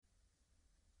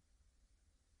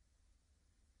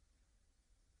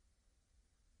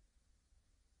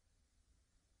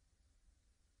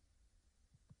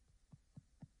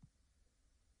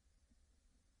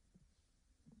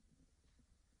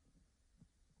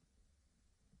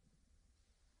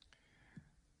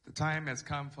The time has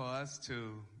come for us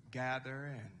to gather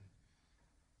and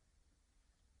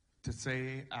to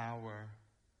say our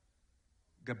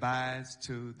goodbyes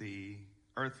to the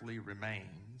earthly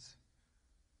remains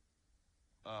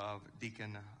of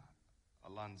Deacon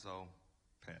Alonzo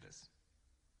Pettis.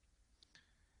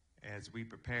 As we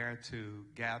prepare to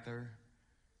gather,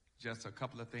 just a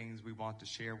couple of things we want to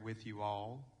share with you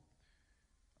all.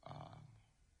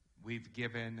 We've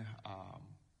given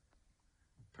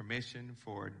permission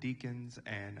for deacons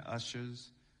and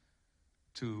ushers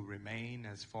to remain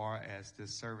as far as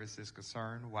this service is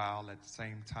concerned, while at the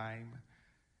same time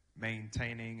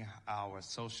maintaining our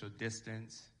social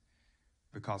distance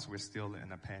because we're still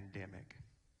in a pandemic.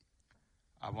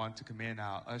 I want to commend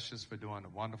our ushers for doing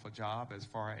a wonderful job as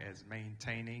far as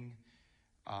maintaining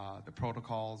the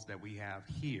protocols that we have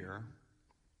here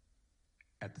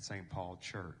at the St. Paul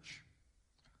Church.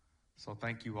 So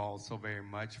thank you all so very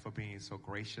much for being so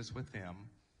gracious with them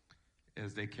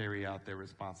as they carry out their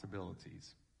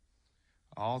responsibilities.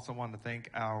 I also want to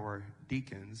thank our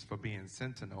deacons for being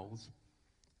sentinels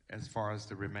as far as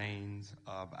the remains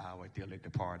of our dearly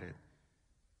departed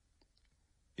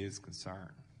is concerned.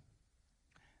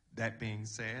 That being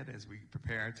said, as we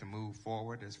prepare to move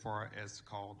forward as far as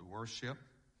call to worship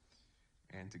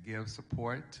and to give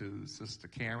support to Sister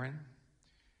Karen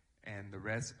and the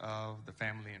rest of the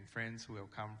family and friends who have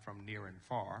come from near and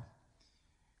far,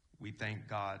 we thank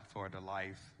God for the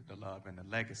life, the love, and the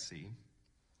legacy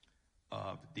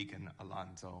of Deacon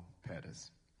Alonzo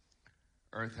Pettis.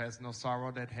 Earth has no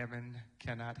sorrow that heaven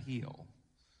cannot heal,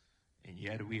 and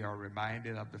yet we are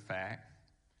reminded of the fact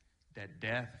that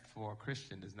death for a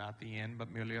Christian is not the end,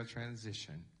 but merely a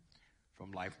transition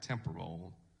from life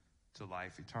temporal to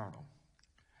life eternal.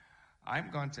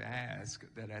 I'm going to ask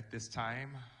that at this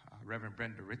time, Reverend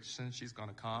Brenda Richardson, she's going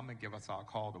to come and give us our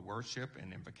call to worship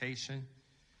and invocation.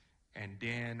 And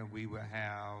then we will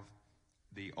have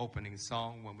the opening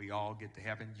song, When We All Get to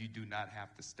Heaven. You do not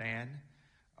have to stand.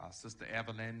 Sister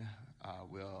Evelyn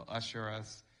will usher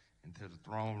us into the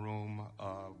throne room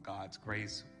of God's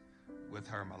grace with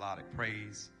her melodic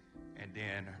praise. And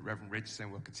then Reverend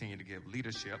Richardson will continue to give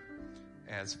leadership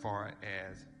as far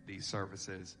as these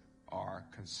services are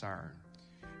concerned.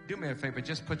 Do me a favor,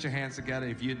 just put your hands together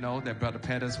if you know that Brother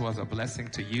Pettis was a blessing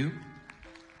to you.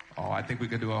 Oh, I think we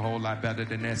could do a whole lot better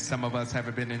than this. Some of us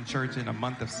haven't been in church in a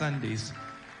month of Sundays.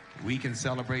 We can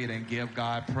celebrate and give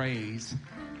God praise.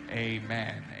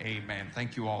 Amen. Amen.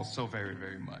 Thank you all so very,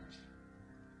 very much.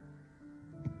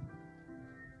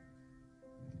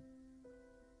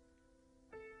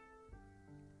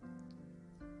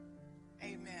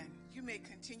 Amen. You may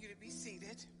continue to be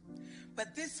seated,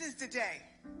 but this is the day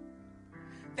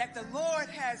that the Lord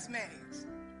has made.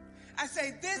 I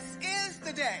say, this is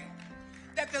the day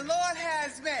that the Lord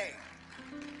has made.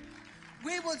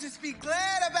 We will just be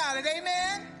glad about it.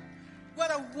 Amen.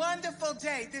 What a wonderful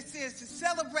day this is to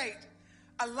celebrate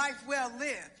a life well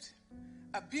lived.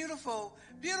 A beautiful,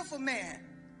 beautiful man.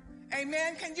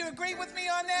 Amen. Can you agree with me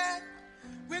on that?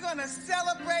 We're going to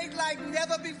celebrate like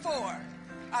never before.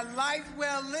 A life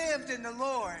well lived in the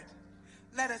Lord.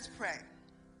 Let us pray.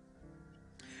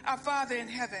 Our Father in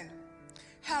heaven,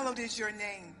 hallowed is your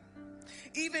name.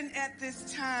 Even at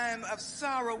this time of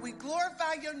sorrow, we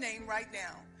glorify your name right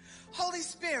now. Holy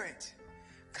Spirit,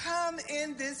 come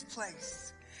in this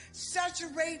place.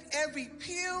 Saturate every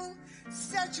pew,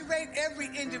 saturate every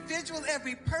individual,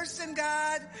 every person,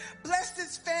 God. Bless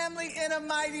this family in a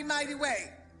mighty, mighty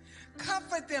way.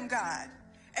 Comfort them, God,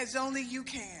 as only you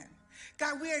can.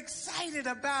 God, we're excited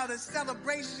about a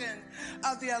celebration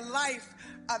of the life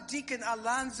of Deacon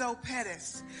Alonzo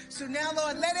Pettis. So now,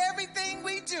 Lord, let everything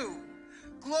we do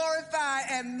glorify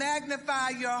and magnify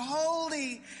your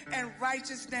holy and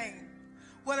righteous name.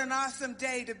 What an awesome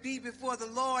day to be before the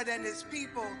Lord and his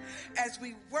people as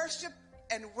we worship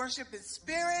and worship in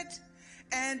spirit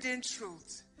and in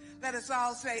truth. Let us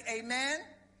all say amen,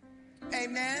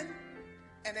 amen,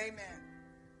 and amen.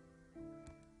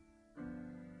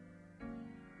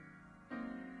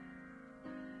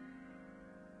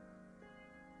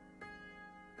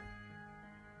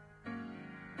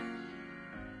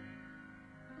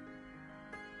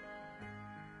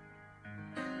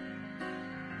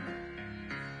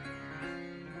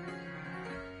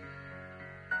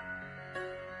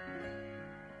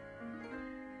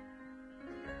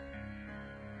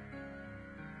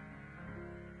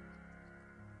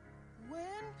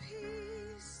 When peace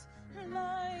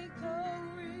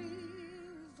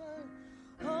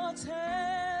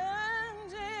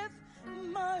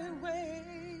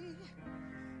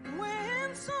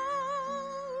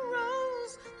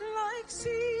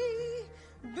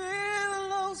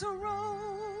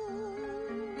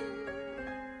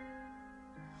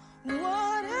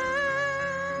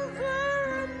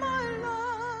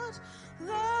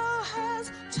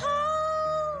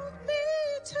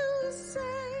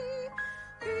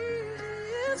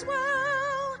is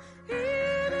well,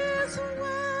 it is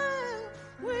well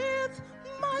with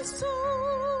my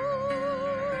soul.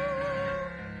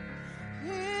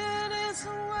 It is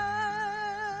well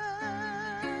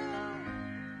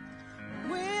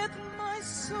with my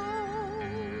soul.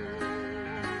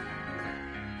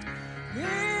 It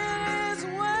is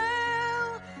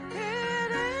well,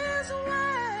 it is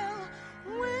well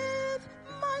with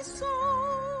my soul.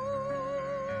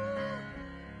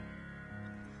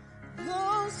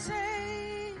 Though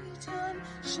Satan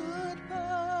should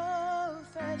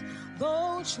buffet,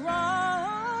 though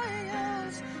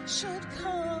trials should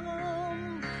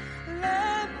come,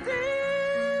 let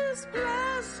this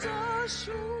blessed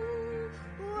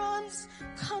assurance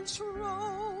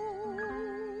control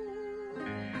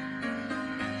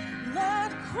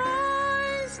that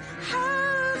Christ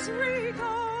has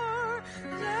regarded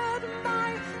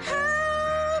my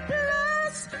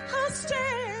helpless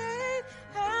estate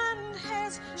and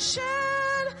has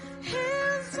shed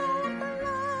his own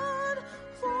blood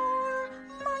for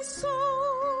my soul.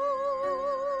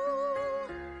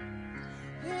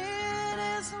 It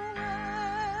is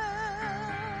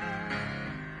well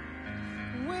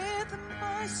with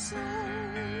my soul.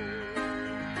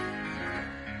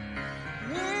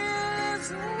 It is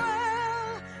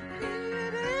well,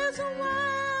 it is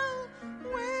well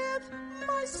with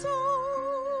my soul.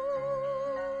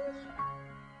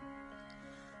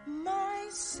 My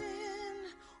sin,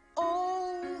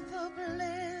 oh, the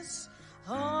bliss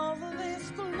of this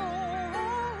glorious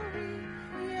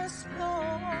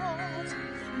thought.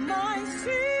 My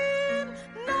sin,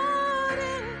 not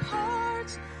in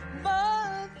part,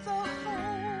 but the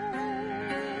whole,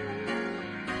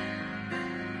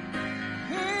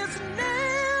 is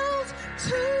nailed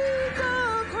to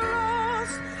the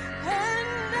cross,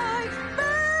 and I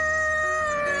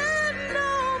bear it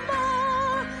no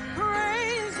more.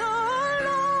 Praise the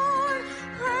Lord,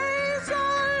 praise the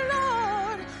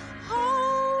Lord,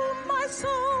 oh my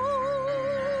soul.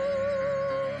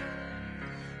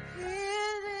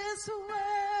 It is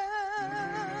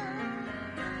well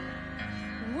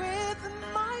with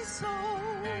my soul.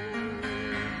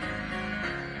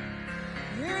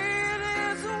 It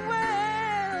is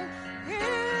well,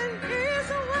 it is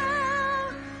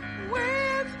well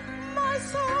with my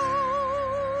soul.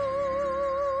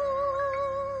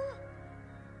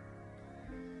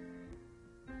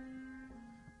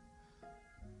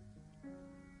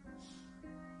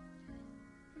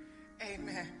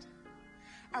 Amen.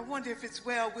 I wonder if it's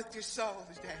well with your soul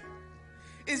today.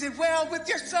 Is it well with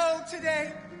your soul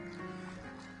today?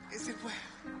 Is it well?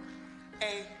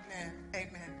 Amen.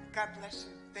 Amen. God bless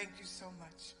you. Thank you so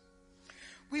much.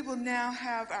 We will now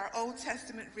have our Old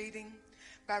Testament reading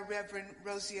by Reverend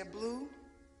Rosia Blue,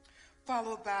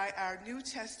 followed by our New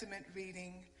Testament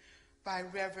reading by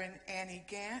Reverend Annie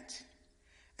Gant,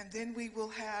 and then we will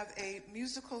have a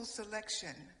musical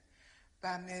selection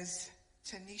by Ms.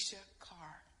 Tanisha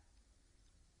Carr.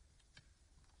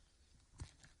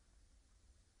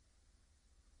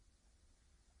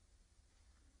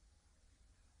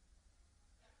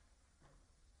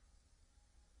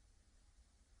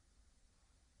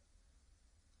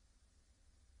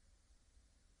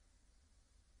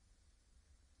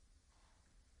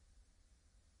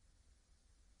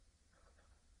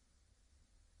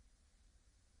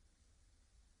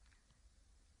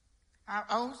 Our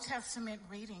Old Testament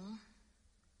reading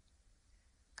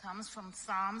comes from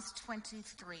Psalms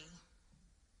 23.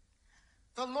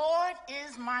 The Lord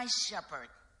is my shepherd.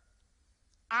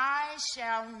 I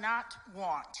shall not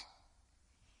want.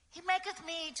 He maketh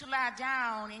me to lie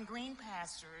down in green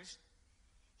pastures.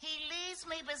 He leads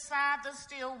me beside the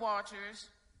still waters.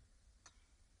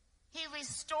 He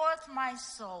restoreth my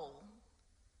soul.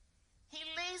 He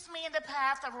leads me in the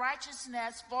path of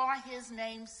righteousness for his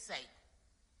name's sake.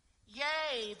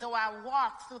 Yea, though I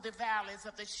walk through the valleys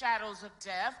of the shadows of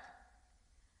death,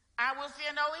 I will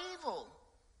fear no evil,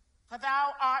 for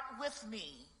thou art with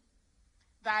me.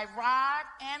 Thy rod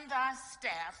and thy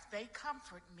staff, they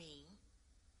comfort me.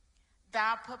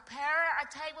 Thou prepare a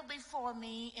table before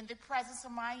me in the presence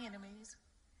of my enemies.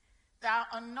 Thou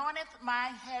anointest my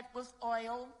head with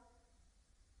oil.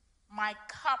 My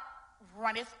cup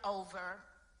runneth over.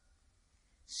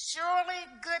 Surely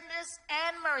goodness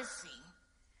and mercy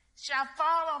shall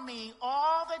follow me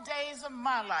all the days of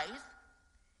my life,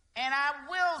 and I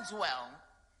will dwell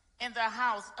in the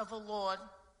house of the Lord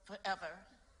forever.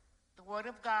 The word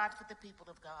of God for the people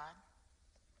of God.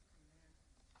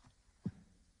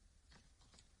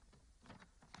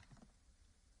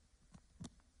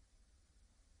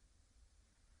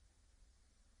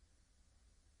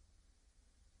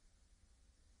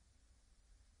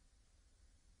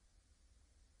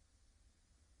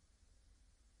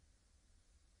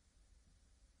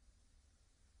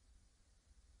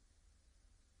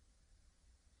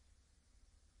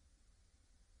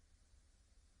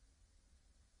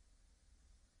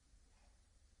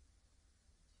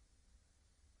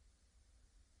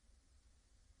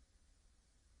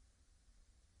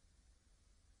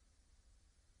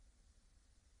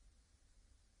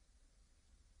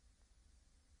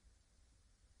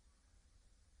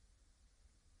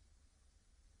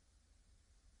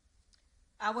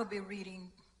 I will be reading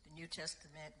the New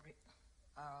Testament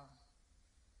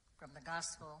from the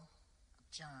Gospel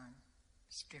of John,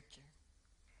 Scripture,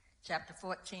 chapter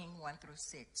 14, 1 through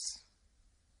 6.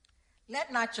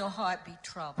 Let not your heart be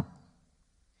troubled.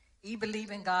 Ye believe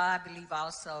in God, believe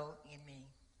also in me.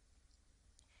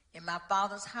 In my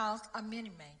Father's house are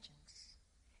many mansions.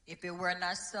 If it were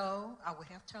not so, I would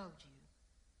have told you.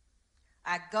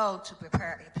 I go to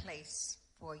prepare a place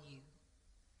for you.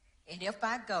 And if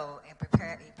I go and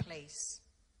prepare a place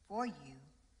for you,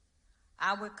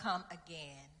 I will come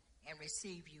again and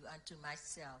receive you unto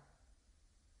myself,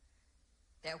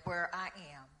 that where I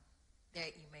am, there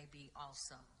you may be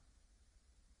also.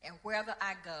 And wherever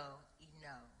I go, ye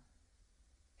know,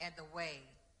 and the way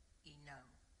ye know.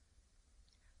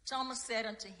 Thomas said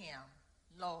unto him,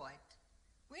 Lord,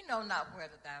 we know not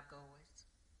whither thou goest,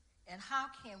 and how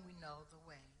can we know the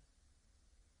way?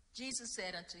 Jesus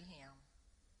said unto him,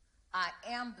 I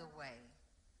am the way,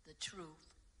 the truth,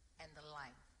 and the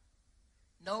life.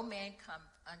 No man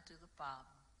cometh unto the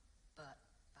Father but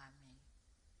by me.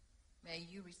 May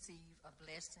you receive a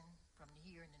blessing from the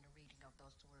hearing and the reading of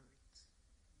those words.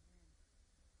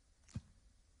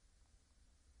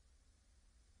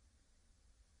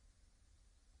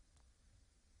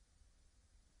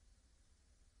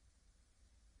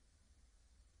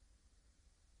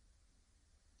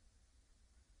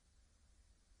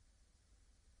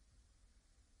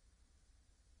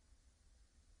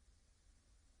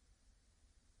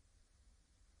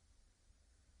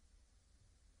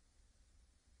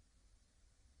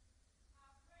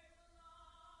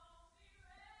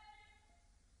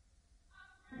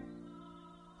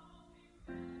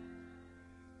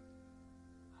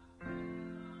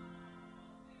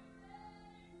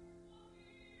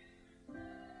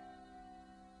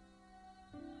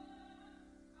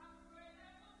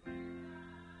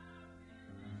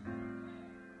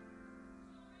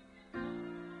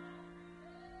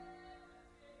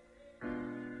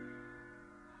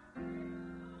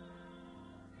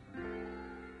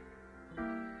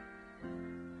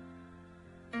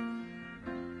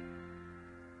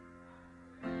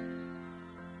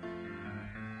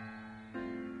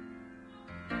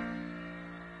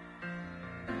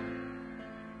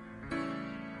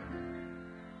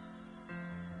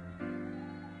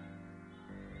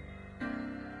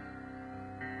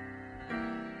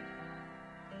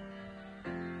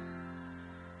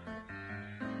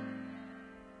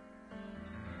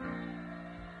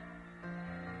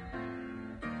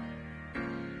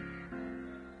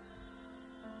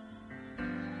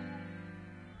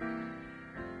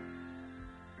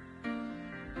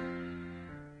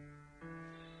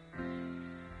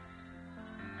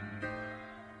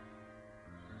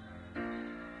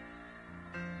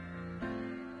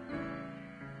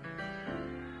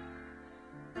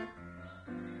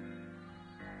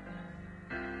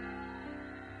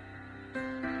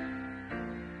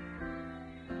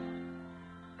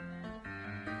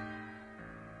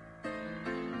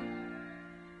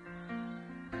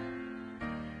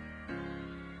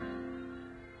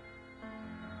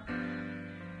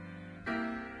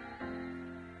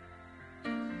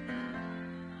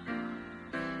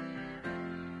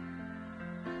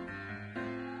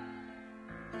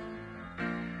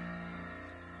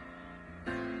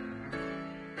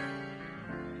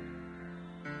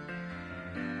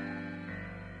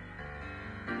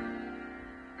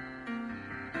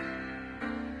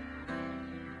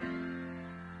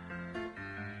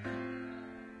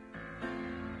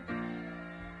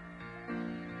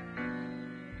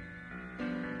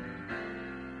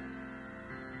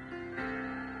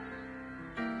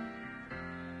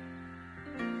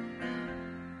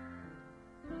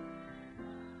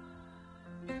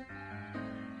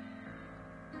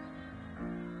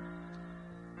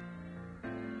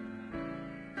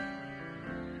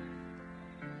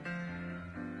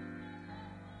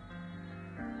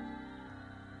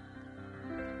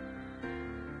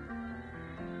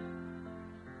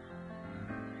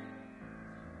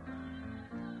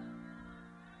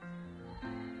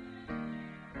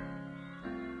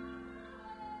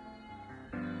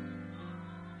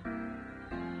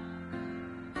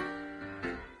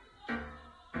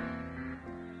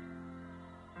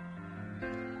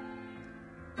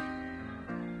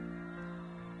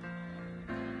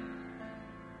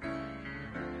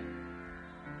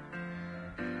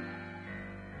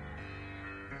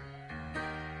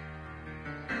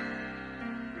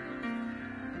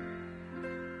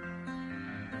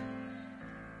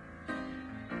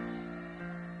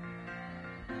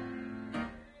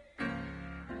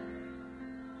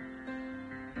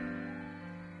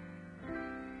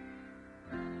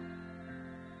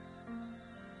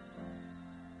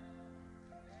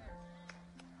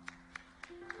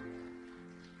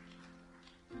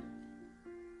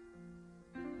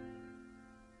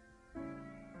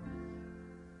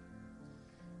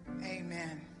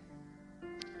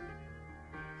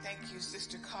 Thank you,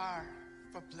 Sister Carr,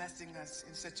 for blessing us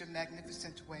in such a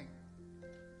magnificent way.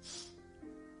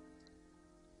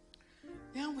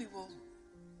 Now we will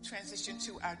transition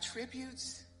to our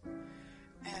tributes.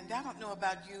 And I don't know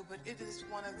about you, but it is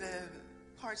one of the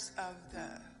parts of the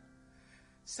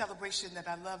celebration that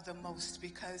I love the most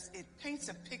because it paints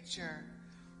a picture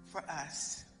for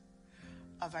us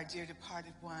of our dear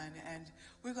departed one. And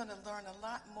we're going to learn a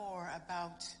lot more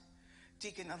about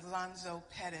Deacon Alonzo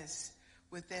Pettis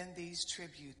within these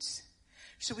tributes.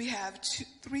 So we have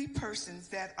three persons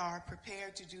that are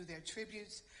prepared to do their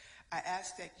tributes. I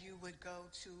ask that you would go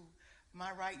to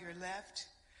my right, your left,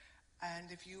 and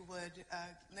if you would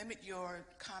limit your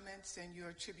comments and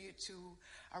your tribute to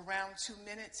around 2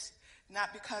 minutes,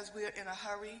 not because we're in a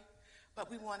hurry, but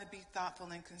we want to be thoughtful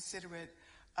and considerate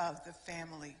of the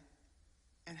family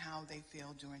and how they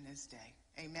feel during this day.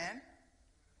 Amen?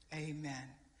 Amen.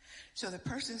 So the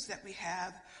persons that we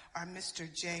have are Mr.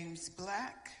 James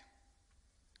Black.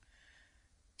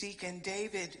 Deacon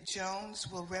David Jones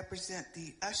will represent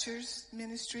the Ushers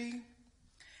Ministry.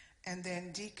 And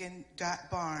then Deacon Dot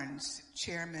Barnes,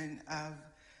 chairman of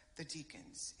the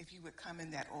deacons. If you would come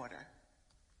in that order.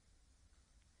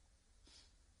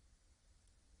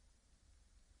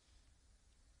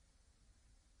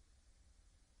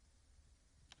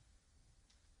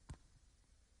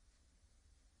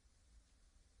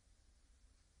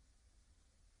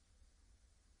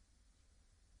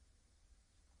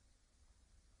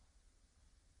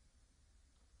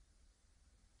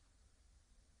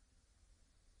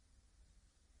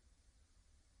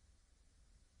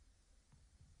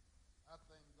 I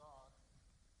thank God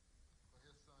for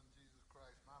his son, Jesus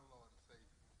Christ, my Lord and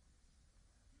Savior.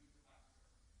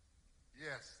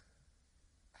 Yes,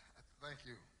 thank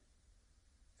you.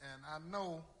 And I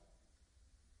know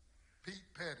Pete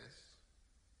Pettis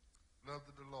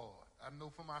loved the Lord. I know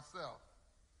for myself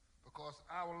because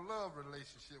our love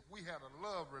relationship, we had a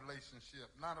love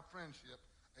relationship, not a friendship,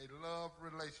 a love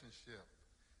relationship.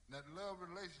 And that love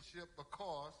relationship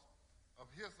because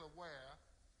of his aware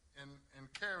and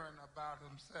caring about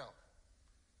himself.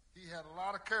 He had a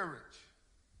lot of courage.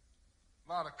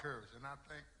 And I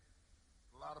think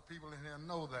a lot of people in here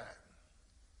know that.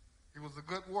 He was a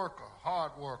good worker,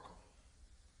 hard worker.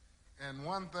 And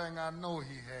one thing I know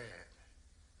he had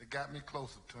that got me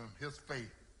closer to him, his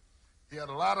faith. He had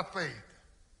a lot of faith.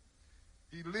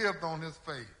 He lived on his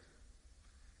faith.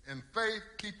 And faith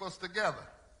keep us together.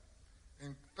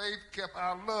 And faith kept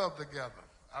our love together.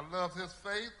 I love his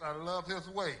faith. I love his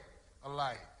way of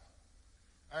life.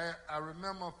 I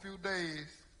remember a few days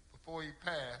before he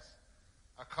passed,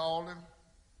 I called him.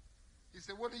 He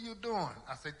said, "What are you doing?"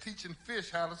 I said, "Teaching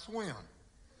fish how to swim."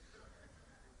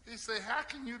 He said, "How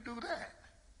can you do that?"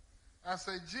 I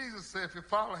said, "Jesus said if you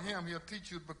follow him, he'll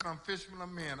teach you to become fishermen of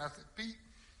men." I said, "Pete,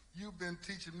 you've been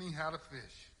teaching me how to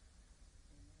fish."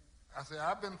 I said,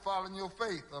 "I've been following your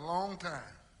faith a long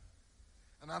time."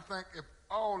 And I think if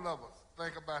all of us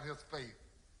think about his faith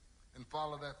and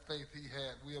follow that faith he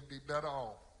had, we'll be better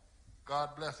off.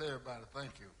 God bless everybody.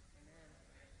 Thank you.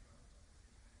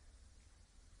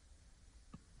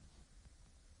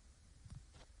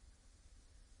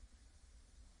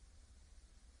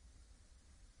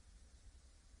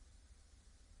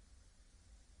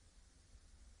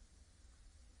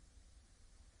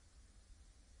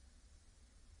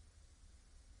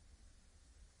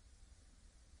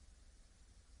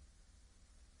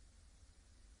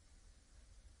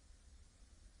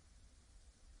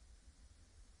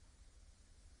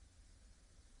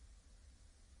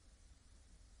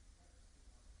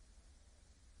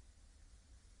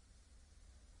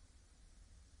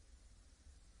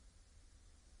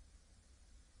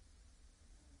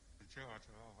 Charge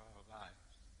of our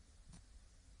lives.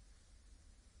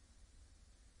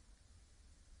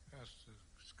 Pastor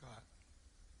Scott,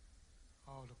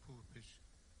 all the pulpit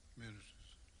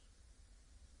ministers,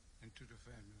 and to the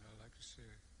family, I'd like to say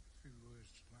a few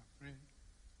words to my friend.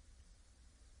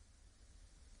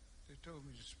 They told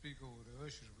me to speak over the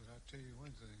ushers, but I'll tell you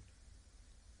one thing.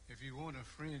 If you want a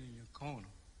friend in your corner,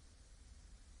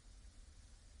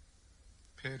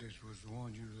 Pettis was the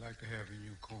one you'd like to have in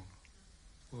your corner.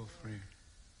 For a friend.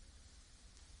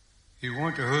 He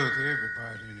wanted to hug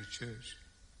everybody in the church.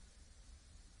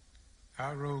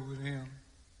 I rode with him,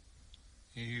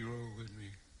 and he rode with me.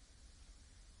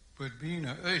 But being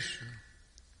an usher,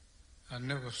 I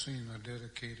never seen a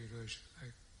dedicated usher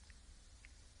like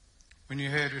when you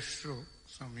had a stroke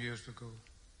some years ago.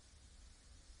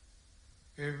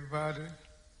 Everybody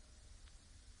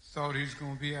thought he was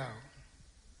going to be out.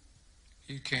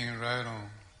 He came right on.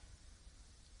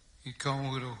 He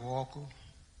come with a walker.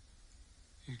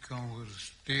 He come with a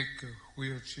stick, a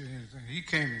wheelchair, anything. He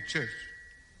came to church.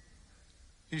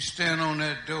 He stand on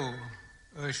that door,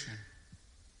 ushering,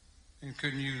 and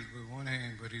couldn't use but one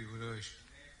hand, but he would usher.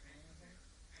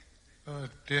 A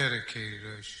dedicated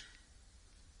usher.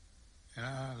 And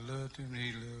I loved him and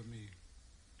he loved me.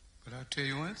 But I'll tell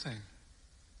you one thing.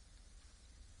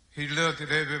 He loved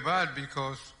everybody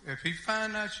because if he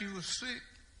found out you were sick,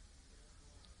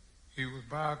 he would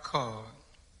buy a card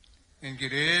and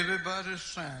get everybody to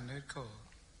sign that card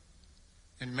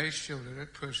and make sure that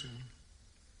that person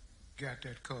got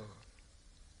that card.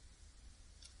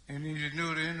 And if you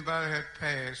knew that anybody had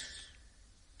passed,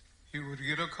 he would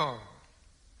get a card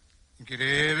and get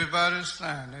everybody to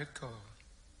sign that card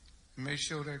and make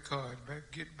sure that card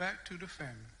get back to the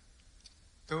family.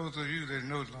 Those of you that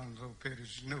know Lonzo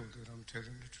Pettis know that I'm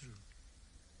telling the truth.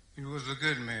 He was a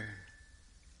good man.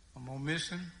 I'm going to miss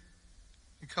him.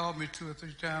 He called me 2 or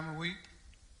 3 times a week.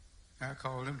 I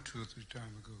called him 2 or 3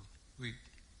 times a week.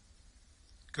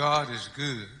 God is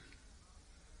good.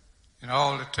 And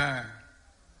all the time.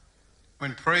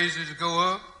 When praises go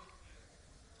up,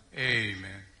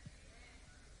 amen.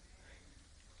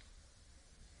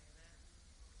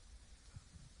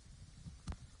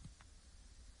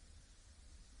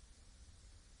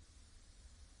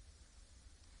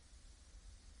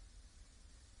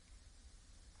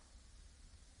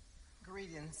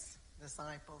 Greetings,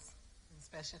 disciples, and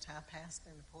special time pastor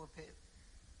and pulpit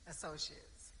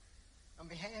associates. On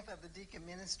behalf of the deacon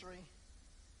ministry,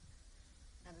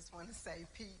 I just want to say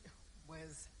Pete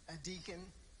was a deacon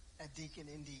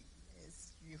indeed.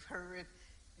 As you've heard,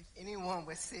 if anyone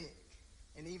was sick,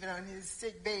 and even on his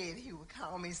sick bed, he would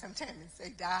call me sometime and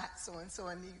say, Doc, so-and-so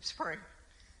needs prayer.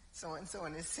 So-and-so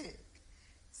is sick.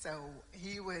 So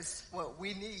he was what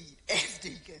we need as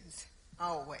deacons,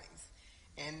 always.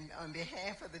 And on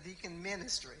behalf of the deacon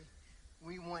ministry,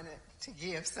 we wanted to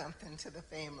give something to the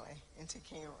family and to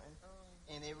Karen.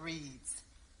 And it reads,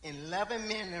 in loving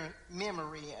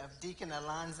memory of Deacon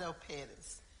Alonzo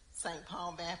Pettis, St.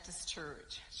 Paul Baptist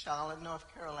Church, Charlotte, North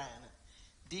Carolina,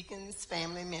 Deacon's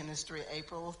Family Ministry,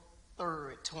 April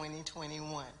 3rd,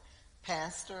 2021,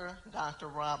 Pastor Dr.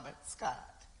 Robert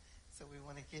Scott. So we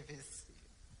want to give his...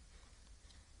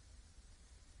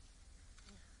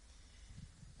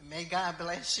 May God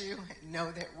bless you and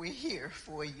know that we're here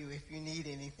for you if you need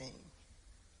anything.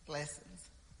 Blessings.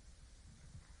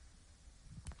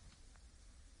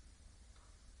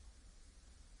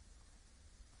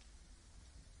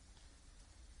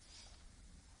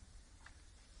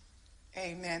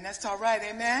 Amen. That's all right.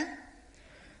 Amen.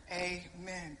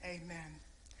 Amen. Amen.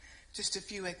 Just a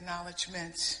few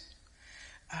acknowledgments.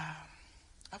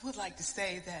 I would like to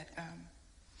say that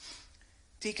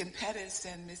Deacon Pettis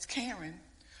and Miss Karen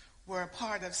were a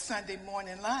part of Sunday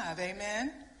Morning Live.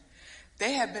 Amen.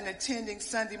 They have been attending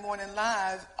Sunday Morning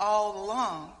Live all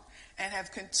along and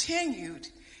have continued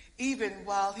even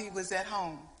while he was at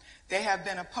home. They have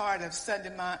been a part of Sunday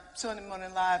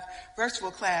Morning Live virtual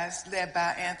class led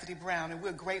by Anthony Brown, and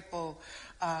we're grateful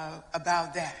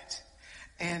about that.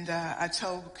 And I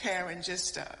told Karen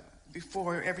just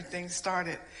before everything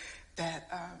started that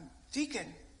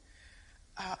Deacon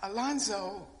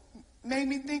Alonzo made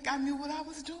me think I knew what I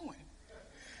was doing.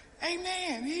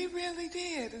 Amen. He really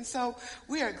did. And so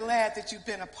we are glad that you've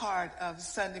been a part of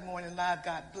Sunday Morning Live.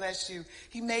 God bless you.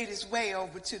 He made his way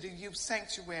over to the youth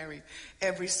sanctuary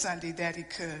every Sunday that he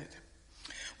could.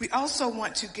 We also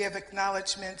want to give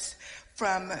acknowledgments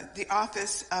from the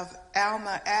office of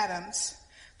Alma Adams,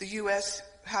 the U.S.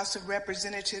 House of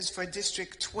Representatives for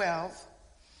District 12.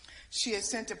 She has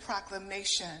sent a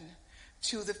proclamation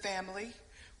to the family.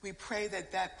 We pray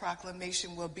that that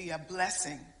proclamation will be a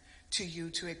blessing to you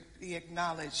to be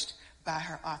acknowledged by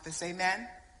her office. Amen.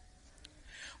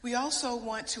 We also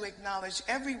want to acknowledge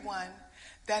everyone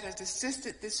that has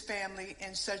assisted this family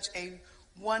in such a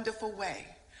wonderful way.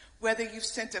 Whether you've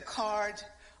sent a card,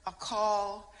 a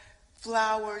call,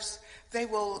 flowers, they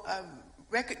will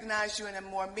recognize you in a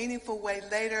more meaningful way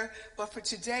later. But for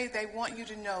today, they want you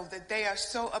to know that they are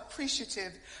so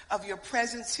appreciative of your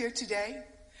presence here today.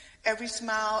 Every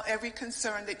smile, every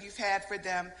concern that you've had for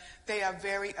them, they are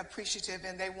very appreciative,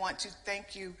 and they want to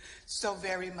thank you so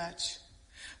very much.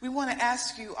 We want to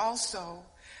ask you also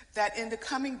that in the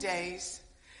coming days,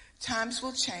 times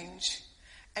will change,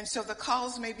 and so the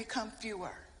calls may become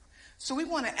fewer. So we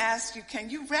want to ask you,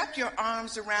 can you wrap your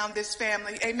arms around this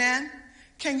family? Amen?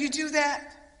 Can you do that?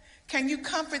 Can you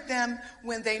comfort them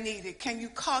when they need it? Can you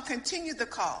continue the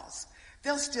calls?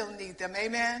 They'll still need them.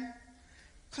 Amen?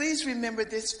 Please remember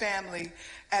this family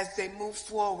as they move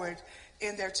forward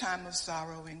in their time of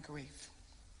sorrow and grief.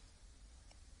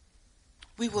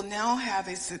 We will now have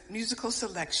a musical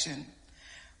selection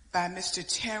by Mr.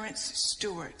 Terrence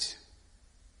Stewart.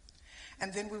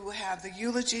 And then we will have the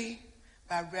eulogy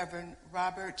by Reverend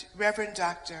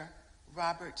Dr.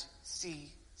 Robert C.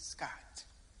 Scott.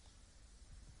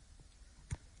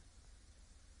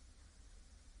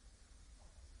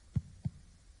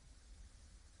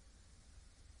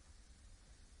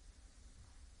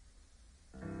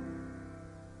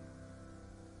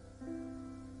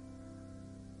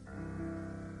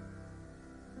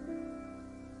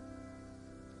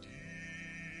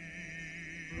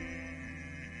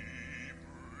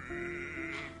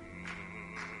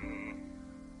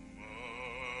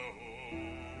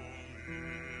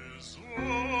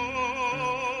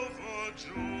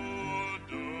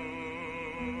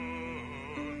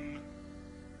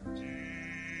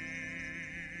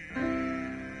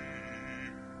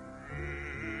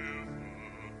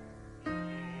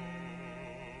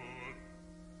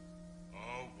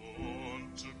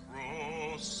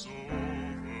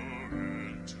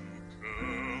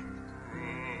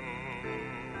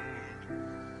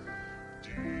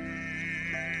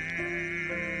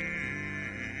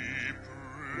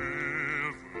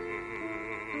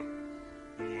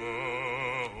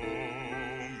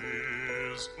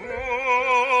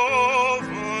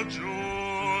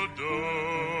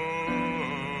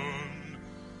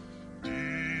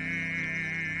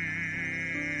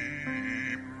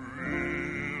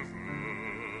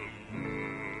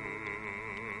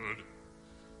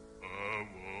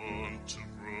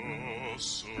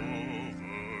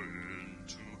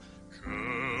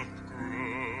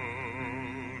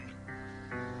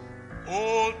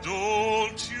 Oh,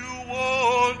 don't you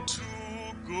want to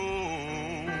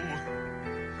go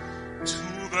to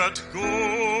that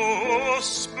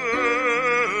gospel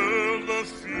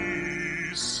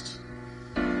feast,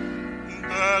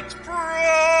 that promised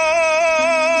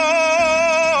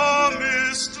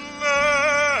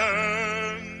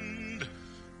land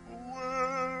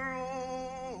where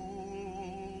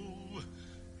all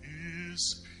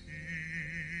is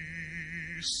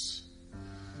peace?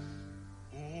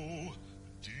 Oh,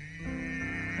 deep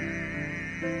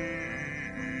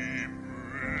riverland,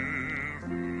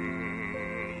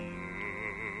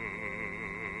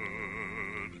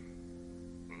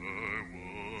 I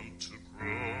want to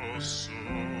cross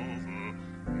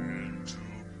over into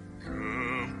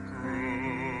campground.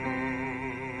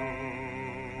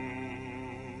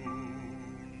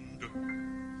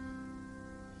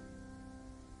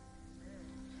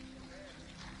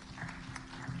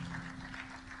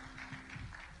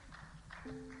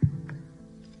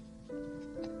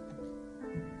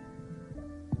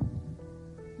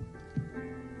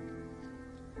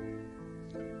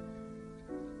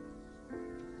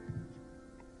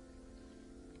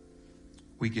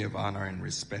 We give honor and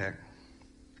respect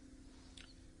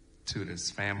to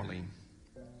this family,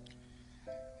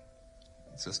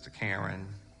 Sister Karen,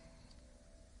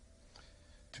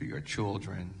 to your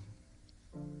children,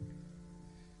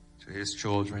 to his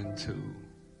children, to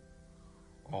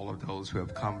all of those who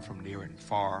have come from near and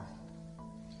far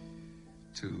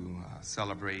to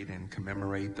celebrate and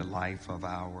commemorate the life of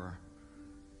our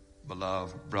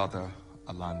beloved brother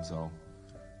Alonzo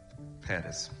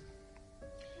Pettis.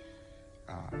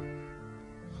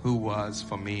 Who was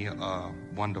for me a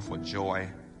wonderful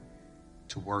joy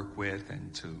to work with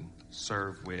and to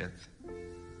serve with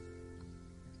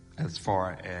as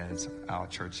far as our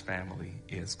church family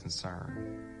is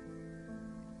concerned.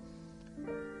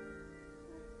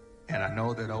 And I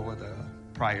know that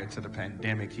prior to the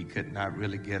pandemic, he could not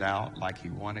really get out like he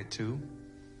wanted to.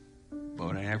 But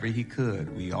whenever he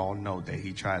could, we all know that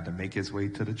he tried to make his way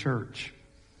to the church.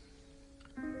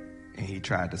 And he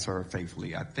tried to serve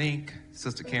faithfully. I think,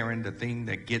 Sister Karen, the thing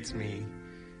that gets me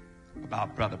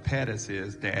about Brother Pettis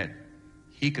is that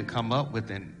he could come up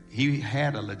with he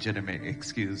had a legitimate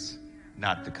excuse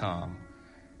not to come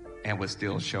and would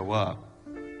still show up.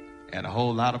 And a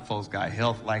whole lot of folks got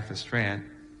health, life, and strength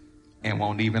and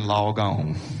won't even log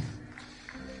on.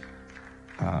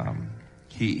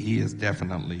 He is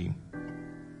definitely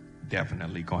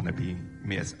going to be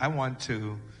missed. I want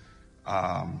to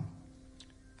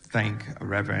thank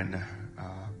Reverend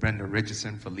Brenda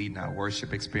Richardson for leading our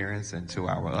worship experience, and to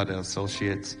our other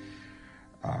associates,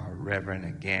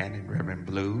 Reverend Gann and Reverend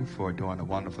Blue, for doing a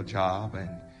wonderful job, and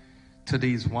to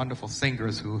these wonderful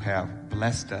singers who have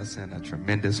blessed us in a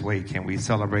tremendous way. Can we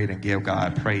celebrate and give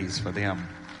God praise for them?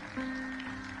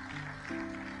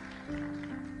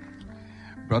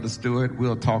 Brother Stewart,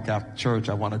 we'll talk after church.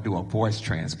 I want to do a voice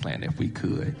transplant if we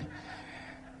could.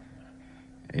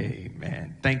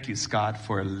 Amen. Thank you, Scott,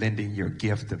 for lending your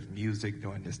gift of music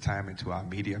during this time into our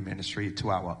media ministry, to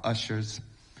our ushers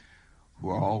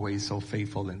who are always so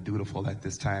faithful and dutiful at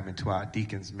this time, and to our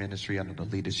deacons ministry under the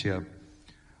leadership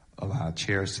of our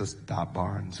chair, Sister Dot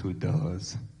Barnes, who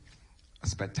does a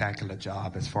spectacular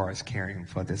job as far as caring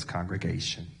for this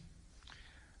congregation.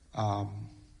 I've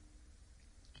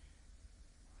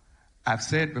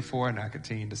said before, and I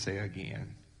continue to say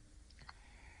again,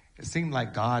 it seems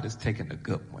like God is taking the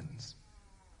good ones.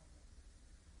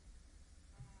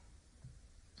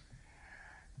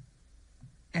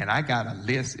 And I got a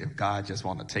list if God just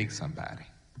want to take somebody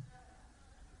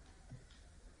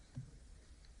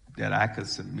that I could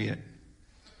submit.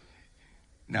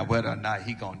 Now, whether or not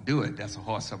he going to do it, that's a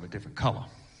horse of a different color.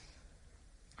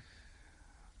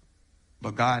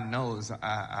 But God knows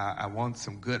I want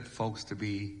some good folks to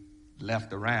be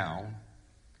left around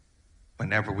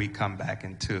whenever we come back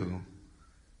into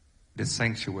this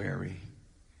sanctuary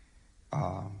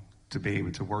to be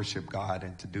able to worship God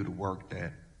and to do the work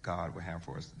that God would have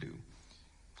for us to do.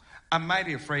 I'm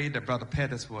mighty afraid that Brother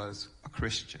Pettis was a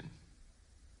Christian.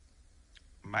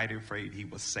 I'm mighty afraid he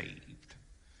was saved.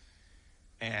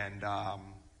 And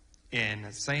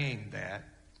in saying that,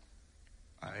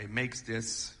 it makes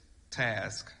this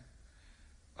task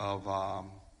of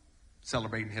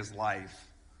celebrating his life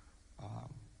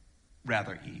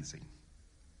rather easy.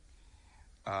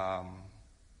 I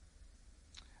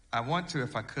want to,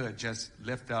 if I could, just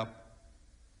lift up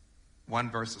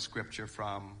one verse of scripture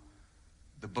from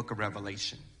the book of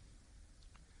Revelation,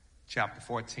 chapter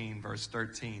 14, verse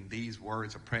 13. These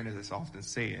words are printed, as often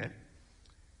said,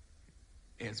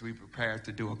 as we prepare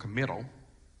to do a committal.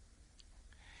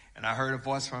 And I heard a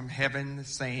voice from heaven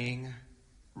saying,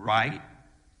 "Write,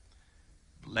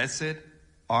 blessed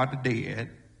are the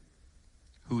dead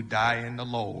who die in the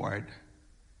Lord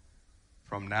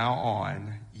from now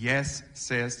on. Yes,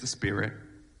 says the Spirit,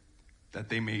 that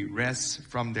they may rest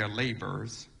from their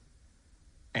labors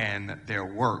and their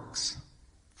works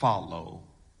follow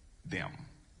them."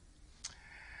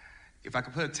 If I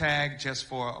could put a tag just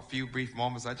for a few brief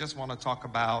moments, I just want to talk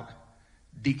about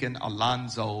Deacon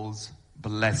Alonzo's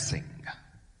blessing.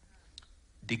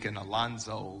 Deacon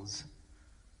Alonzo's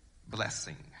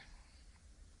blessing.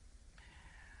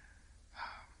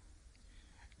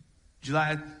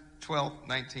 July 12th,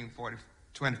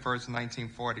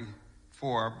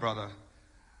 1944, Brother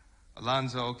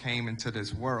Alonzo came into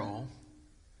this world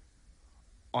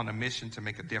on a mission to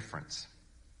make a difference.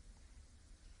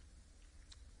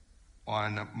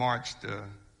 On March the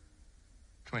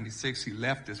 26th, he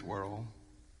left this world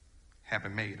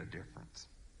having made a difference.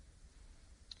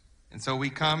 And so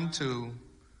we come to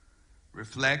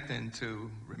reflect and to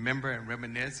remember and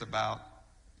reminisce about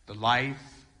the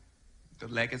life, the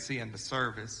legacy, and the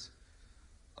service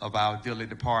of our dearly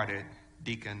departed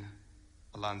Deacon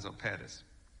Alonzo Pettis.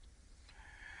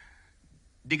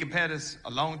 Deacon Pettis,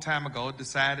 a long time ago,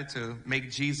 decided to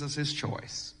make Jesus his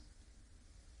choice.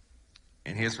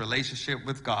 And his relationship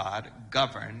with God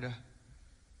governed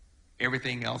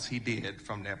everything else he did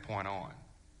from that point on.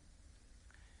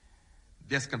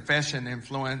 This confession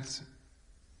influenced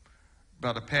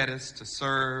Brother Pettis to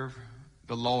serve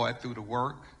the Lord through the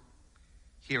work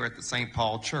here at the St.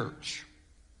 Paul Church.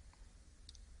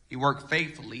 He worked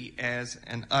faithfully as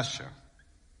an usher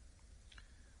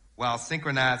while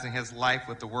synchronizing his life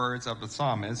with the words of the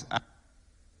psalmist.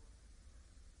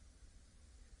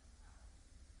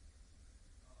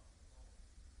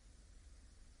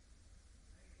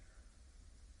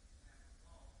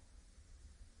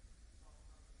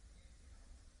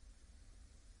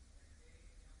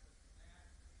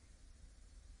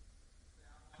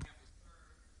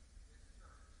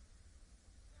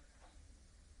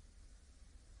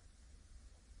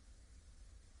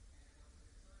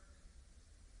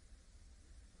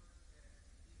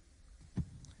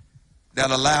 That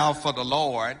allow for the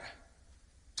Lord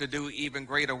to do even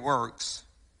greater works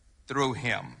through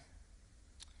him.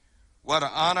 What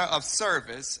an honor of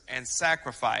service and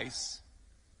sacrifice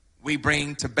we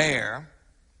bring to bear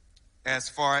as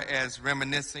far as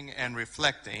reminiscing and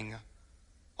reflecting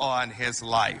on his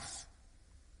life.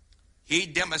 He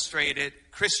demonstrated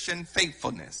Christian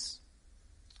faithfulness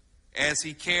as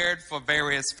he cared for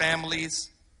various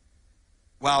families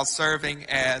while serving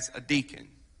as a deacon.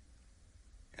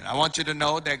 And I want you to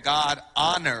know that God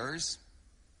honors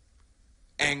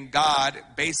and God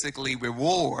basically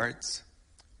rewards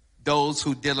those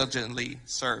who diligently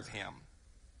serve him.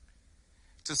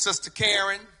 To Sister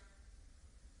Karen,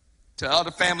 to other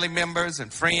family members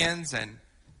and friends and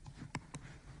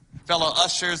fellow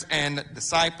ushers and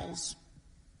disciples,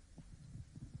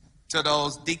 to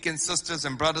those deacon sisters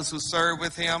and brothers who served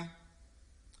with him,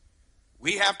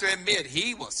 we have to admit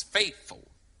he was faithful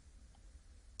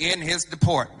in his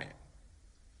deportment.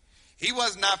 He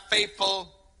was not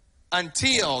faithful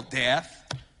until death.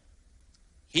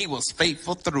 He was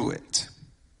faithful through it.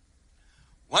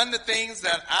 One of the things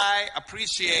that I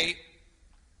appreciate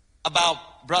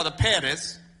about Brother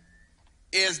Pettis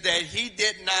is that he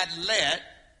did not let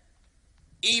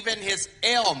even his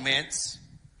ailments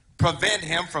prevent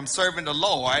him from serving the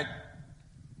Lord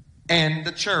and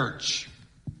the church.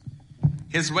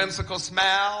 His whimsical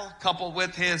smile, coupled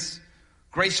with his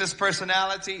gracious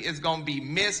personality, is going to be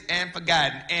missed and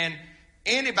forgotten. And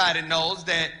anybody knows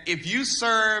that if you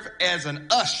serve as an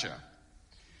usher,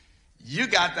 you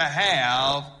got to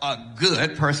have a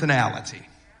good personality.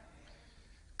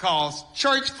 Because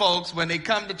church folks, when they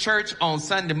come to church on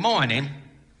Sunday morning,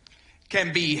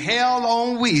 can be hell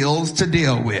on wheels to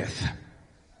deal with.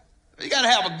 You got to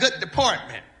have a good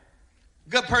deportment,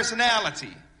 good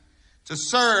personality to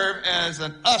serve as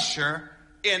an usher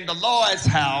in the Lord's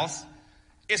house,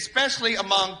 especially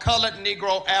among colored,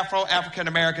 Negro, Afro, African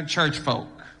American church folk.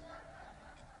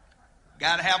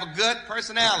 Got to have a good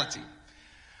personality.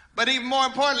 But even more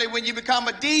importantly, when you become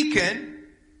a deacon,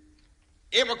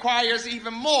 it requires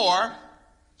even more,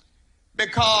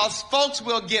 because folks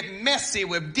will get messy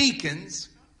with deacons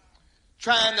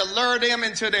trying to lure them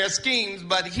into their schemes,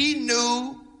 but he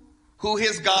knew who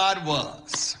his God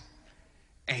was.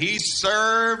 And he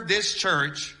served this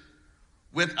church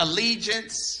with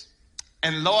allegiance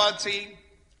and loyalty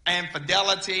and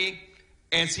fidelity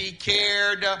as he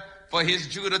cared for his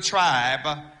Judah tribe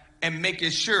and making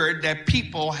sure that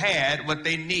people had what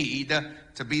they need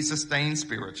to be sustained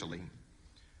spiritually.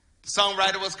 The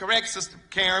songwriter was correct, Sister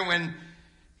Karen, when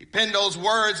he penned those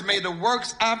words, "May the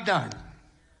works I've done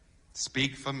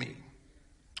speak for me."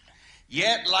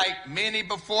 Yet, like many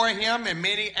before him and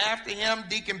many after him,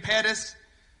 Deacon Pettis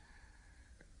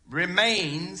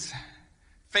remains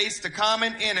faced the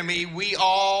common enemy we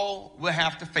all will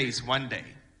have to face one day.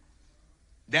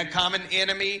 That common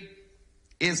enemy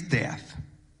is death.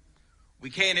 We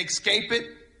can't escape it.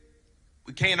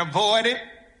 We can't avoid it.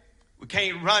 We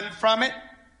can't run from it.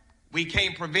 We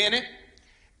can't prevent it.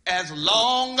 As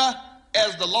long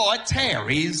as the Lord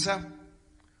tarries,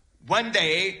 one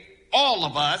day all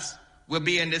of us will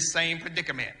be in this same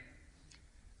predicament.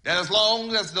 That as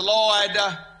long as the Lord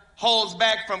holds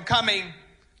back from coming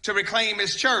to reclaim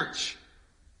his church,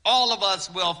 all of us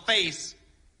will face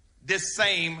this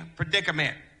same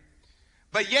predicament.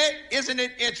 But yet, isn't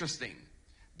it interesting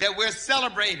that we're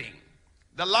celebrating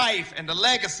the life and the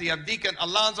legacy of Deacon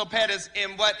Alonzo Pettis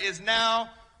in what is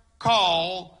now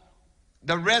called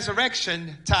the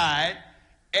resurrection tide,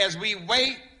 as we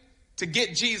wait to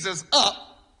get Jesus up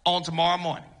on tomorrow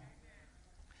morning.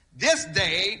 This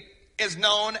day is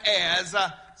known as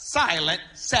Silent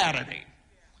Saturday.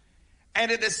 And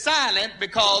it is silent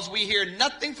because we hear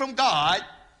nothing from God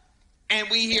and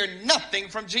we hear nothing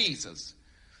from Jesus.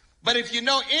 But if you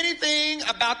know anything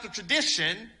about the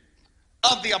tradition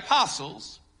of the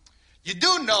apostles, you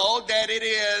do know that it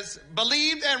is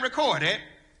believed and recorded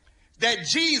that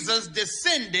Jesus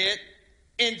descended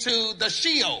into the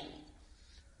Sheol,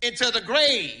 into the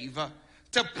grave,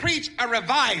 to preach a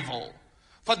revival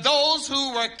for those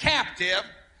who were captive,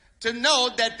 to know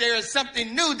that there is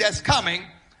something new that's coming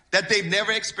that they've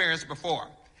never experienced before.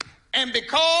 And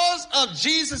because of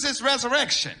Jesus'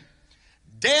 resurrection,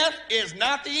 death is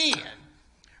not the end,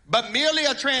 but merely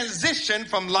a transition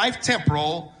from life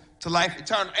temporal to life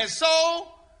eternal. And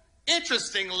so,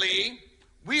 interestingly,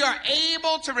 we are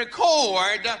able to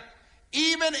record,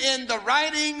 even in the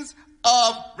writings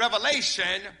of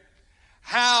Revelation,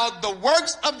 how the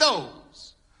works of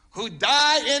those who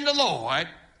die in the Lord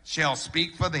shall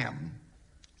speak for them.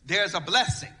 There's a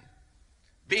blessing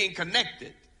being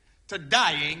connected to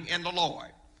dying in the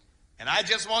Lord. And I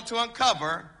just want to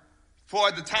uncover, for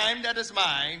the time that is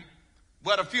mine,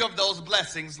 what a few of those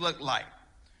blessings look like.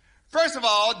 First of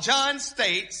all, John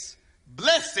states,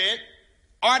 "Blessed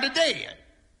are the dead."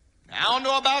 Now, I don't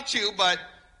know about you, but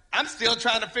I'm still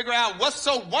trying to figure out what's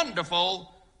so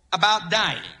wonderful about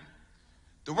dying.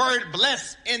 The word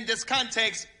blessed in this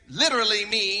context literally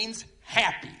means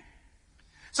happy.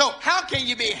 So how can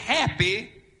you be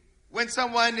happy when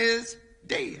someone is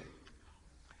dead?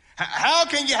 How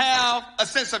can you have a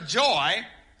sense of joy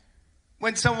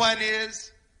when someone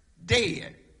is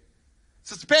dead?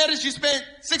 Sister Pettis, you spent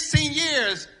 16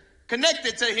 years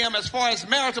connected to him as far as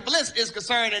marital bliss is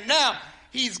concerned, and now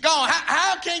he's gone.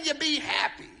 How can you be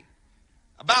happy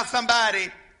about somebody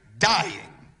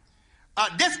dying?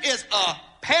 This is a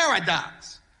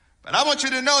paradox. But I want you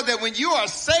to know that when you are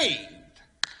saved,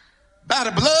 by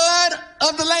the blood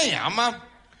of the Lamb,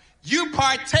 you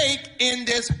partake in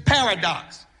this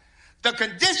paradox. The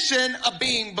condition of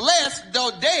being blessed,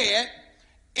 though dead,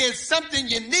 is something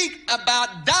unique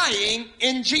about dying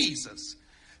in Jesus.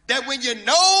 That when you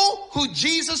know who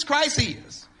Jesus Christ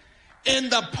is, in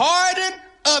the pardon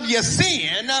of your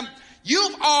sin,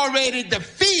 you've already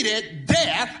defeated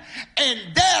death, and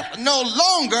death no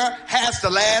longer has the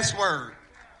last word.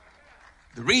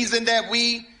 The reason that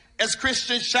we as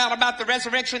Christians shout about the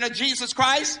resurrection of Jesus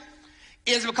Christ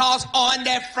is because on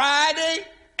that Friday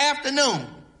afternoon,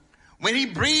 when he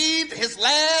breathed his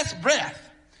last breath,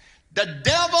 the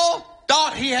devil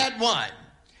thought he had won.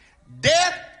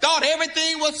 Death thought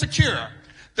everything was secure.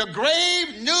 The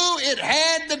grave knew it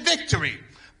had the victory.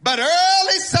 But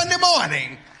early Sunday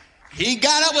morning, he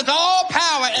got up with all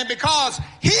power, and because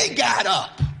he got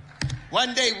up,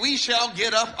 one day we shall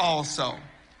get up also.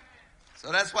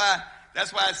 So that's why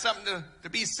it's something to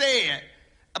be said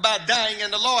about dying in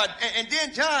the Lord. And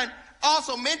then John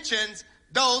also mentions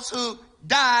those who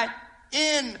die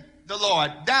in the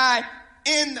Lord. Die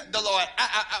in the Lord.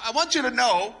 I want you to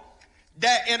know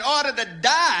that in order to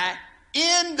die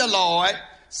in the Lord,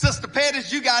 Sister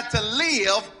Pettis, you got to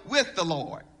live with the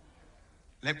Lord.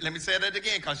 Let me say that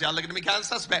again, because y'all looking at me kind of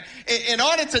suspect. In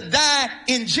order to die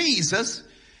in Jesus,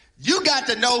 you got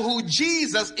to know who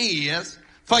Jesus is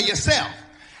for yourself.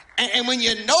 And when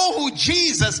you know who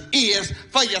Jesus is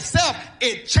for yourself,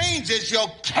 it changes your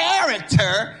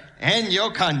character and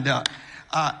your conduct.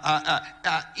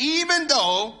 Even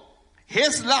though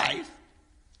his life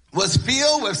was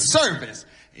filled with service,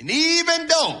 and even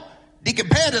though Deacon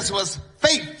Pettis was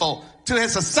faithful to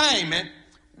his assignment,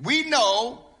 we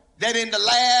know that in the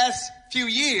last few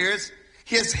years,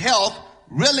 his health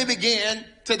really began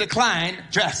to decline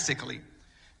drastically,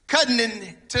 cutting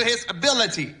into his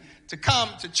ability to come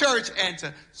to church and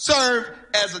to serve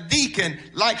as a deacon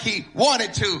like he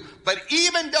wanted to. But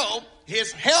even though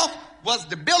his health was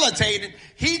debilitated,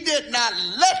 he did not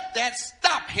let that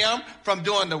stop him from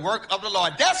doing the work of the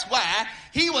Lord. That's why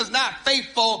he was not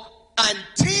faithful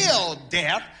until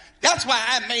death. That's why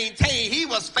I maintain he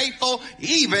was faithful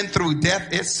even through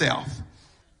death itself.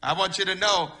 I want you to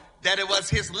know that it was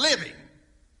his living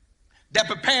that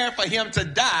prepared for him to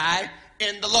die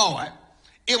in the Lord.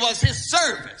 It was his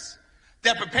service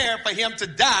that prepared for him to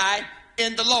die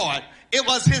in the Lord. It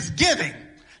was his giving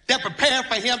that prepared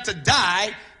for him to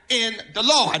die in the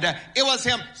Lord. It was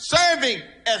him serving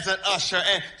as an usher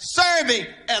and serving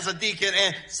as a deacon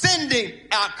and sending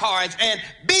out cards and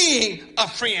being a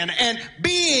friend and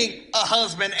being a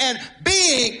husband and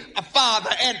being a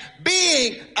father and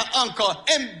being an uncle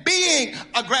and being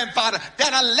a grandfather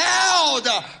that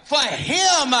allowed for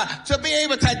him to be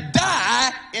able to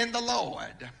die in the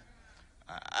Lord.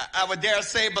 I would dare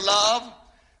say, beloved,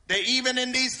 that even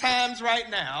in these times right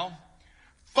now,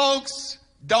 folks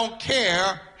don't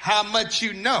care how much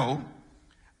you know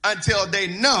until they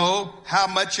know how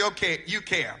much you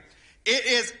care. It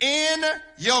is in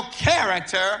your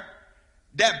character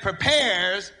that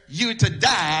prepares you to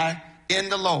die in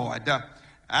the Lord.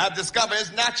 I've discovered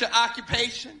it's not your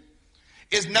occupation.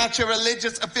 It's not your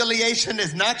religious affiliation.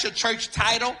 It's not your church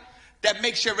title that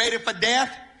makes you ready for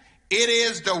death. It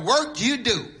is the work you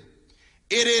do.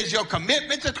 It is your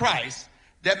commitment to Christ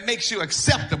that makes you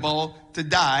acceptable to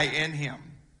die in him.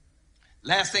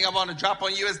 Last thing I want to drop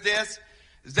on you is this,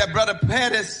 is that Brother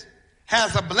Pettis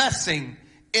has a blessing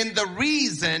in the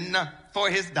reason for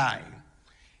his dying.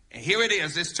 And here it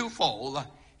is, it's twofold.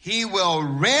 He will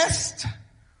rest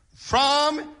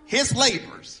from his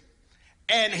labors,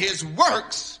 and his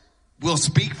works will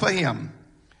speak for him.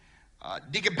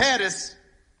 Deacon Pettis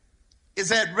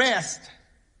is at rest,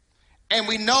 and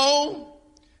we know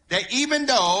that even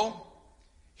though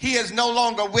he is no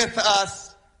longer with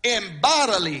us in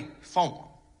bodily form,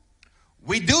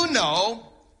 we do know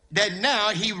that now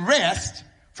he rests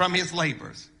from his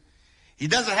labors. He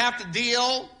doesn't have to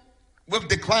deal with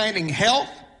declining health.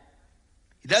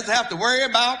 He doesn't have to worry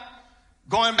about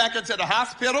going back into the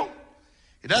hospital.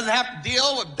 He doesn't have to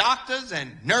deal with doctors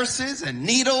and nurses and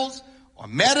needles or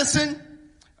medicine.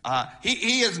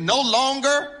 He is no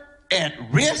longer at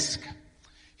risk.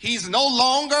 He's no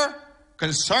longer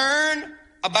concerned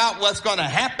about what's going to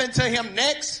happen to him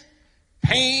next.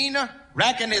 Pain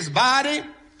racking his body,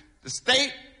 the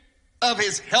state of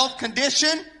his health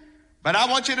condition. But I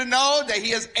want you to know that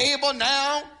he is able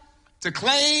now to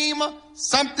claim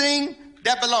something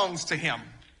that belongs to him.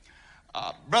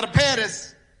 Brother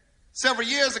Pettis, several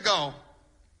years ago,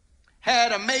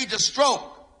 had a major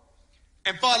stroke.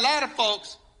 And for a lot of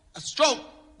folks, a stroke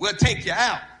will take you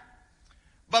out.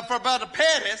 But for Brother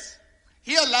Pettis,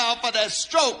 he allowed for that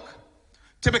stroke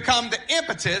to become the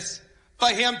impetus for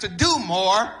him to do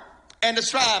more and to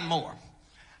strive more.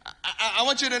 I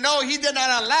want you to know he did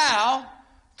not allow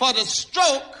for the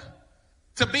stroke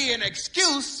to be an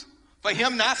excuse for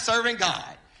him not serving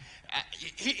God.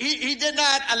 He did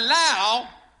not allow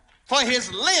for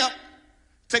his limp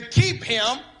to keep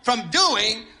him from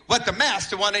doing what the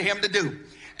master wanted him to do.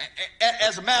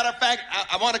 As a matter of fact,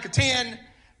 I want to contend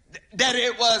that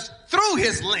it was through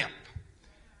his limp,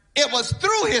 it was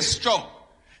through his stroke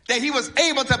that he was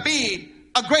able to be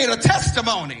a greater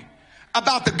testimony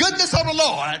about the goodness of the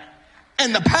Lord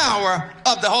and the power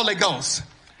of the Holy Ghost.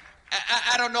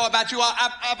 I don't know about you.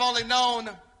 I've only known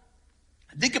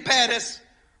Deacon Pettis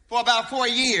for about 4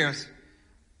 years.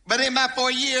 But in my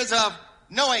 4 years of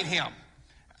knowing him,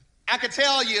 I could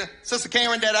tell you, Sister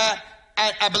Karen, that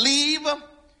I believe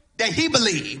that he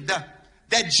believed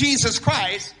that Jesus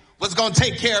Christ was going to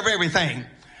take care of everything.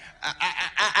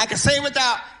 I can say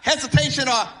without hesitation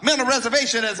or mental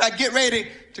reservation as I get ready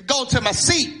to go to my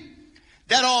seat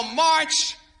that on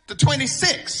March the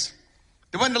 26th,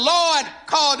 when the Lord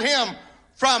called him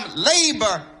from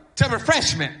labor to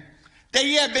refreshment, that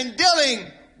he had been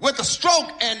dealing with the stroke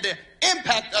and the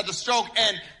impact of the stroke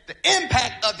and the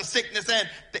impact of the sickness and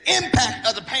the impact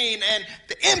of the pain and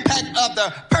the impact of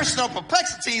the personal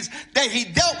perplexities that he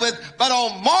dealt with. But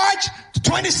on March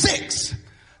 26th,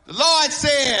 the Lord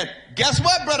said, guess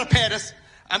what, Brother Pettis?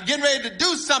 I'm getting ready to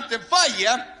do something for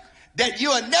you that you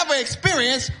will never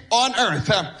experience on earth.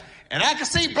 And I can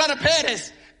see Brother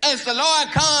Pettis as the Lord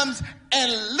comes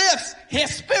and lifts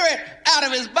his spirit out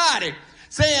of his body,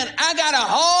 saying, I got a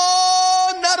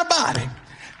whole nother body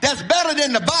that's better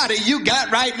than the body you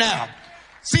got right now.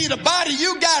 See, the body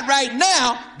you got right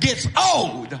now gets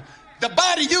old. The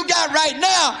body you got right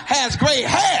now has gray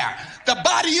hair. The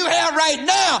body you have right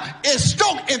now is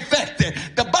stroke infected.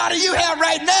 The body you have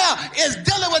right now is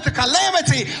dealing with the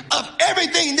calamity of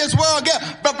everything this world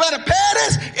gets. But Brother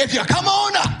Pettis, if you come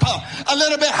on up a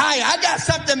little bit higher, I got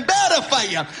something better for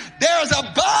you. There's a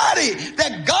body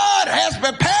that God has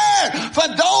prepared for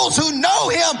those who know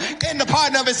him in the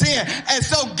pardon of his sin. And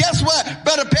so guess what?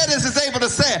 Brother Pettis is able to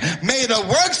say, may the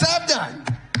works I've done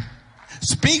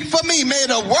speak for me. May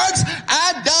the works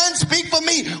I've done speak for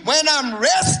me when I'm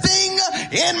resting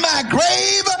in my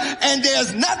grave and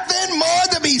there's nothing more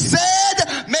to be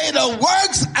said. May the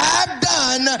works I've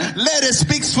done, let it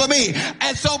speak for me.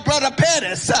 And so, Brother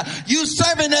Pettis, you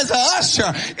serving as an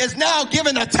usher is now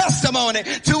giving a testimony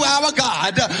to our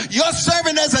God. Your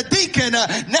serving as a deacon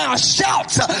now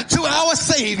shouts to our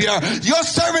Savior. Your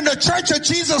serving the Church of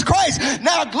Jesus Christ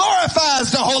now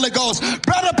glorifies the Holy Ghost.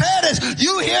 Brother Pettis,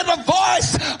 you hear the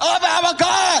voice of our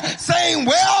God saying,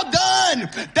 well done,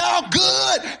 thou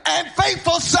good and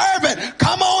faithful servant.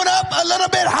 Come on up a little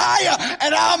bit higher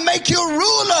and I'll make you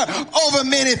ruler over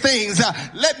many things.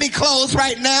 Let me close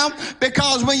right now,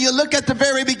 because when you look at the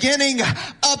very beginning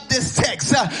of this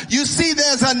text, you see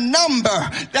there's a number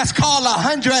that's called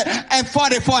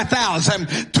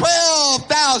 144,000,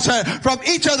 12,000 from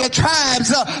each of the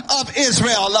tribes of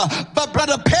Israel. But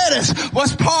Brother Pettis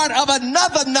was part of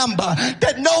another number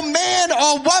that no man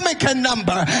or woman can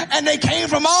number, and they came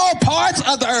from all parts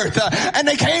of the earth, and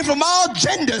they came from all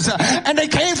genders, and they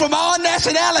came from all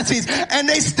nationalities, and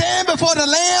they stand before the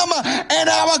Lamb and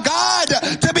our God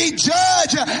to be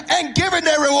judged and given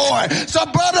their reward. So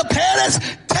Brother Pettis,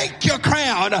 take your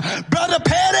crown. Brother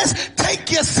Pettis, take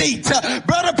your seat.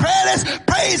 Brother Pettis,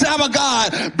 praise our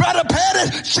God. Brother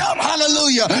Pettis, shout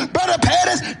hallelujah. Brother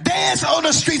Pettis, dance on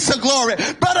the streets of glory.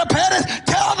 Brother Pettis,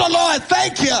 tell the Lord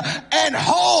thank you and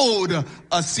hold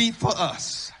a seat for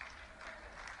us.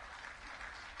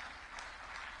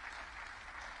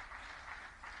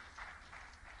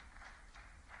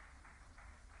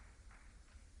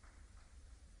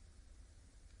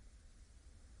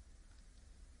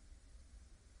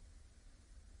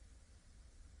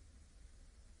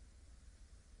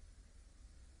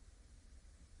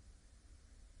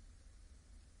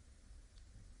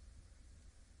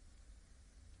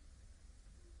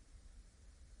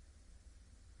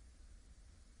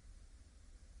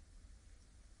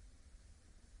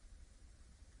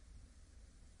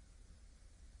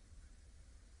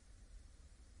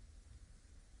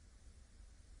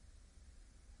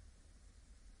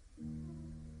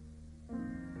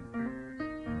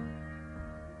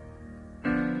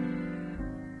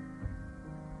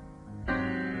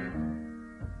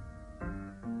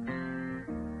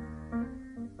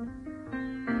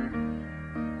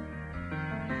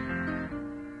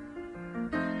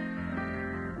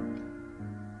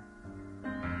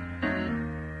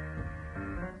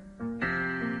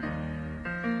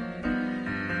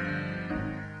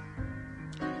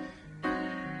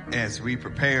 As we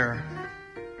prepare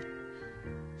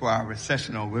for our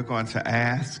recessional, we're going to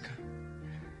ask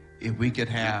if we could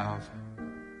have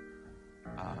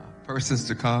persons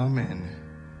to come and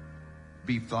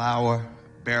be flower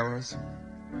bearers,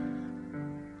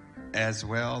 as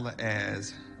well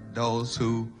as those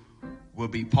who will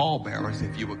be pallbearers.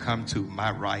 If you would come to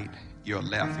my right, your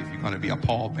left, if you're going to be a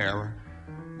pallbearer,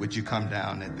 would you come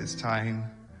down at this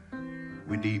time?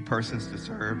 We need persons to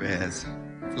serve as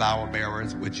flower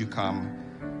bearers. Would you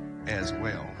come as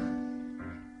well?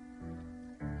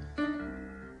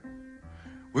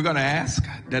 We're going to ask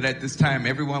that at this time,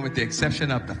 everyone with the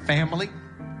exception of the family,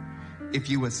 if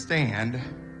you would stand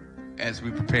as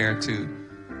we prepare to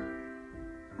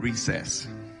recess.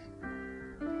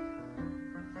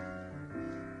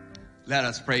 Let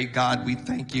us pray. God, we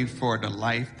thank you for the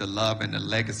life, the love, and the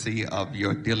legacy of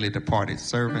your dearly departed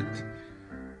servant.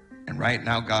 And right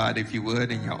now, God, if you would,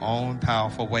 in your own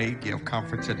powerful way, give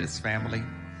comfort to this family.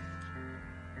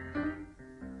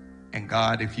 And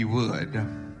God, if you would,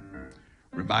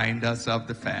 remind us of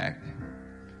the fact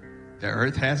that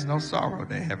earth has no sorrow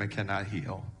that heaven cannot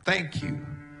heal. Thank you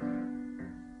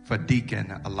for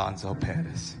Deacon Alonzo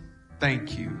Pettis.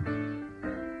 Thank you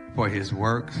for his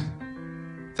work.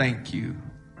 Thank you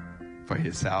for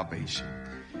his salvation.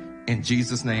 In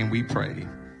Jesus' name we pray.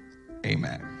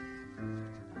 Amen.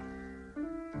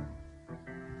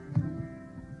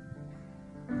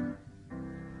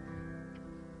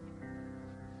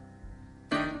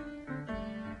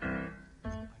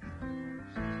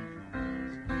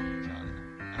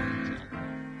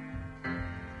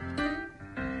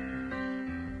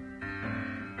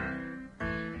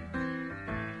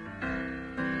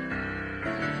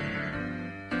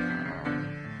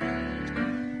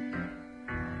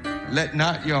 Let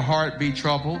not your heart be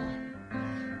troubled.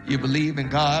 You believe in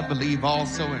God, believe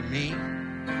also in me.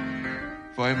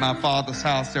 For in my Father's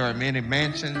house there are many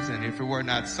mansions, and if it were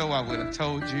not so, I would have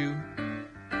told you.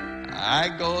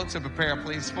 I go to prepare a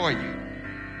place for you.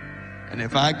 And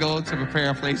if I go to prepare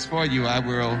a place for you, I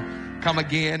will come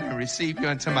again and receive you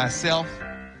unto myself,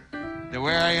 that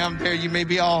where I am, there you may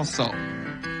be also.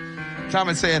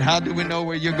 Thomas said, how do we know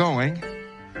where you're going?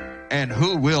 And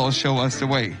who will show us the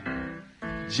way?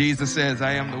 Jesus says,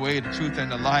 I am the way, the truth, and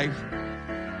the life.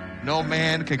 No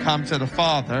man can come to the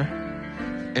Father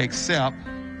except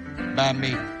by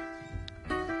me.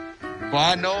 For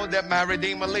I know that my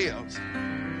Redeemer lives,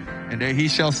 and that he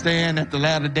shall stand at the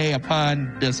latter day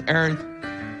upon this earth.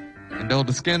 And though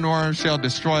the skin worm shall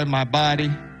destroy my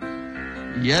body,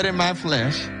 yet in my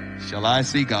flesh shall I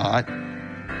see God,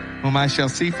 whom I shall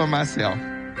see for myself.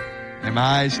 And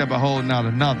my eyes shall behold not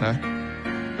another,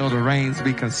 though the reins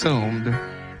be consumed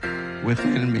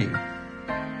within me.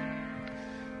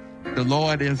 The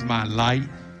Lord is my light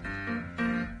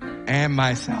and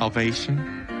my salvation.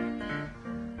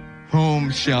 Whom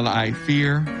shall I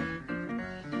fear?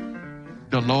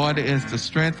 The Lord is the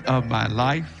strength of my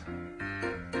life.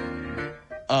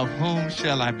 Of whom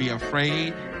shall I be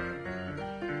afraid?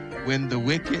 When the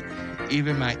wicked,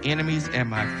 even my enemies and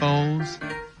my foes,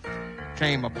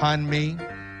 came upon me,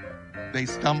 they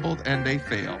stumbled and they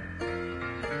fell.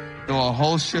 Though a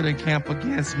host should encamp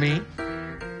against me,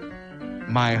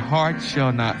 my heart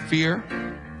shall not fear.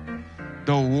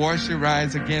 Though war should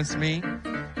rise against me,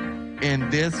 in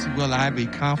this will I be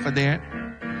confident.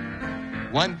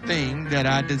 One thing that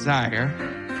I desire,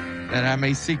 that I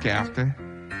may seek after,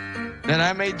 that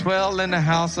I may dwell in the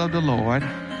house of the Lord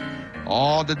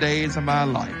all the days of my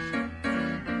life,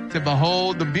 to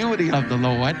behold the beauty of the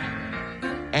Lord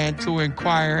and to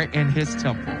inquire in his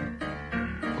temple.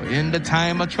 For in the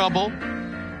time of trouble,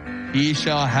 he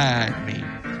shall hide me.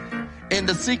 In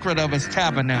the secret of his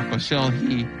tabernacle shall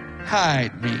he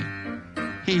hide me.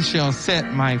 He shall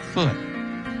set my foot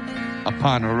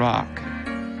upon a rock.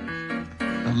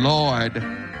 The Lord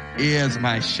is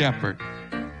my shepherd.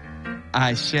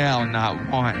 I shall not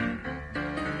want.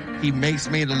 He makes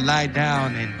me to lie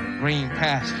down in green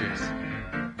pastures.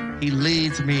 He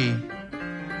leads me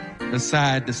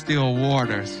beside the still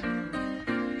waters.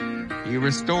 He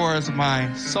restores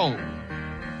my soul.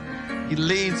 He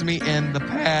leads me in the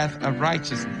path of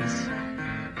righteousness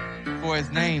for his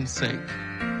name's sake.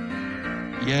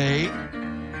 Yea,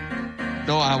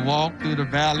 though I walk through the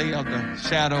valley of the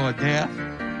shadow of death,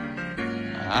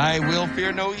 I will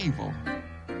fear no evil,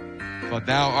 for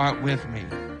thou art with me.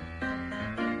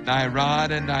 Thy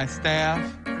rod and thy staff,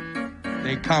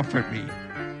 they comfort me.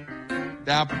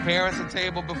 Thou preparest a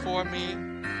table before me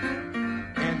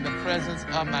in the presence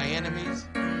of my enemies.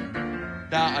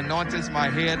 Thou anointest my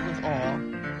head with oil.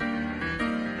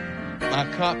 My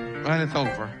cup runneth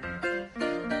over.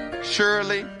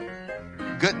 Surely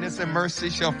goodness and mercy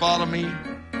shall follow me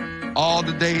all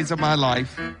the days of my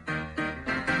life.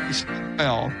 I shall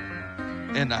dwell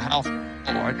in the house of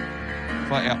the Lord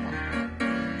forever.